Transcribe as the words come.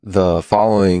The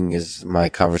following is my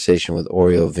conversation with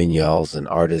Oriol Vinyals, an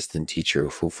artist and teacher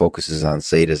who focuses on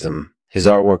sadism. His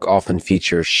artwork often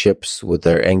features ships with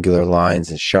their angular lines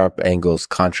and sharp angles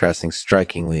contrasting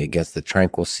strikingly against the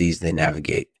tranquil seas they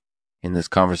navigate. In this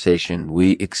conversation,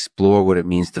 we explore what it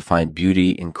means to find beauty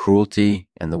in cruelty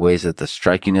and the ways that the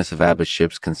strikingness of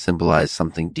Abbotships can symbolize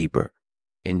something deeper.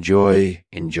 Enjoy,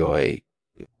 enjoy.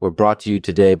 We're brought to you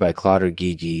today by Clotter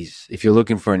Gigi's. If you're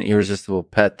looking for an irresistible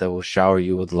pet that will shower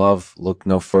you with love, look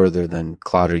no further than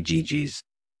Clotter Gigi's.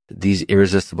 These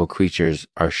irresistible creatures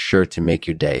are sure to make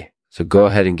your day. So go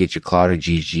ahead and get your Clotter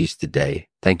Gigi's today.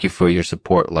 Thank you for your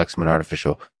support, Lexman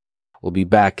Artificial. We'll be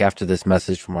back after this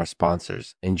message from our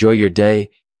sponsors. Enjoy your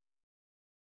day.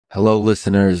 Hello,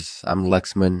 listeners. I'm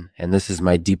Lexman, and this is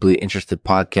my deeply interested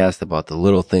podcast about the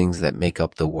little things that make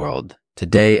up the world.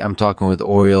 Today, I'm talking with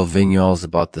Oriol Vinyals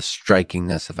about the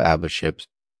strikingness of Abbotships.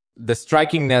 The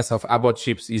strikingness of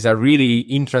Abbotships is a really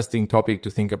interesting topic to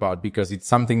think about because it's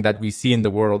something that we see in the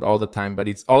world all the time, but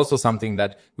it's also something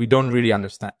that we don't really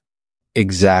understand.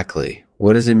 Exactly.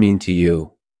 What does it mean to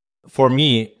you? For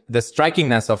me, the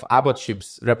strikingness of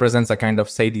Abbotships represents a kind of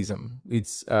sadism.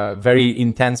 It's a very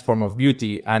intense form of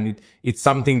beauty, and it's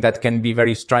something that can be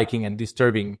very striking and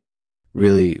disturbing.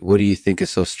 Really, what do you think is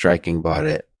so striking about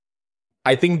it?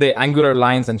 I think the angular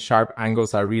lines and sharp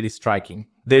angles are really striking.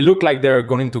 They look like they're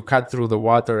going to cut through the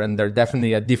water, and they're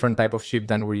definitely a different type of ship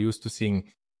than we're used to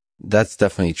seeing. That's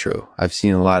definitely true. I've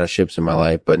seen a lot of ships in my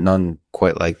life, but none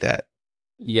quite like that.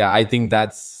 Yeah, I think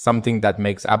that's something that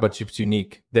makes Abbotships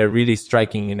unique. They're really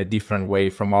striking in a different way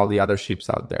from all the other ships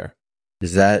out there.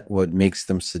 Is that what makes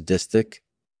them sadistic?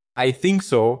 I think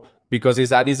so, because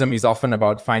Sadism is often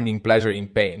about finding pleasure in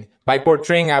pain. By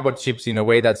portraying Abbotships in a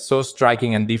way that's so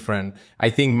striking and different, I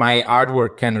think my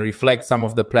artwork can reflect some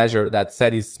of the pleasure that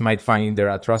sadists might find in their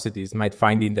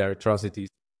atrocities.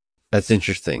 That's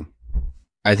interesting.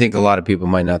 I think a lot of people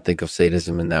might not think of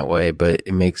sadism in that way, but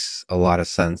it makes a lot of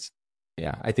sense.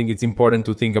 Yeah, I think it's important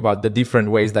to think about the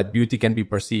different ways that beauty can be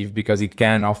perceived because it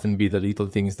can often be the little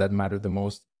things that matter the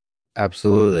most.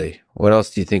 Absolutely. What else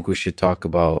do you think we should talk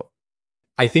about?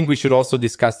 I think we should also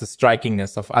discuss the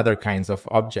strikingness of other kinds of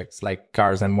objects like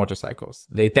cars and motorcycles.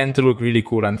 They tend to look really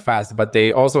cool and fast, but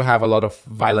they also have a lot of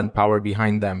violent power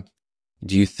behind them.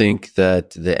 Do you think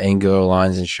that the angular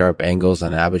lines and sharp angles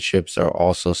on Abbotships are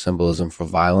also symbolism for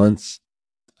violence?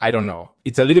 I don't know.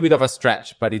 It's a little bit of a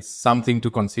stretch, but it's something to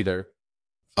consider.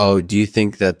 Oh, do you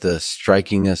think that the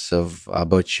strikingness of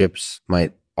Abbotships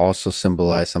might also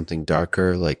symbolize something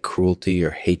darker, like cruelty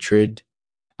or hatred?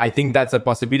 I think that's a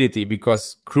possibility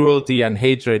because cruelty and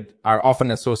hatred are often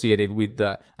associated with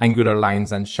the angular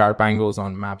lines and sharp angles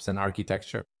on maps and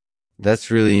architecture.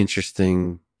 That's really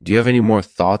interesting. Do you have any more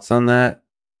thoughts on that?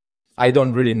 I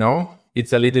don't really know.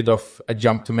 It's a little bit of a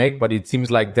jump to make, but it seems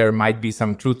like there might be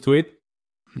some truth to it.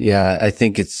 Yeah, I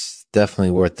think it's definitely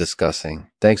worth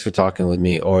discussing. Thanks for talking with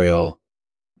me, Oriol.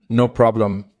 No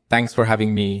problem. Thanks for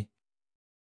having me.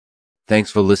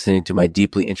 Thanks for listening to my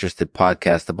deeply interested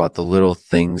podcast about the little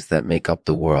things that make up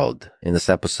the world. In this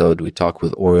episode, we talk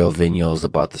with Oriol Vinyals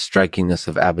about the strikingness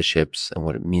of Abbotships and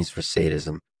what it means for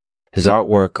sadism. His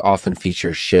artwork often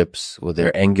features ships with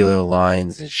their angular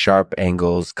lines and sharp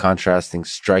angles contrasting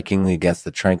strikingly against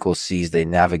the tranquil seas they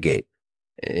navigate.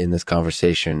 In this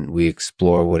conversation, we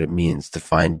explore what it means to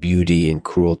find beauty in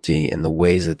cruelty and the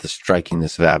ways that the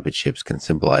strikingness of Abbotships can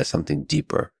symbolize something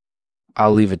deeper.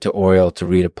 I'll leave it to Oriol to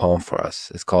read a poem for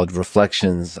us. It's called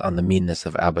Reflections on the Meanness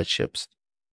of Abbotships.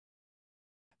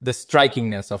 The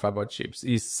strikingness of Abbotships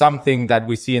is something that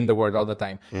we see in the world all the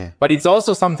time. Yeah. But it's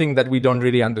also something that we don't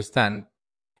really understand.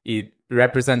 It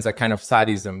represents a kind of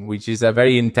sadism, which is a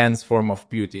very intense form of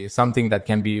beauty, something that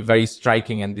can be very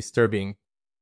striking and disturbing.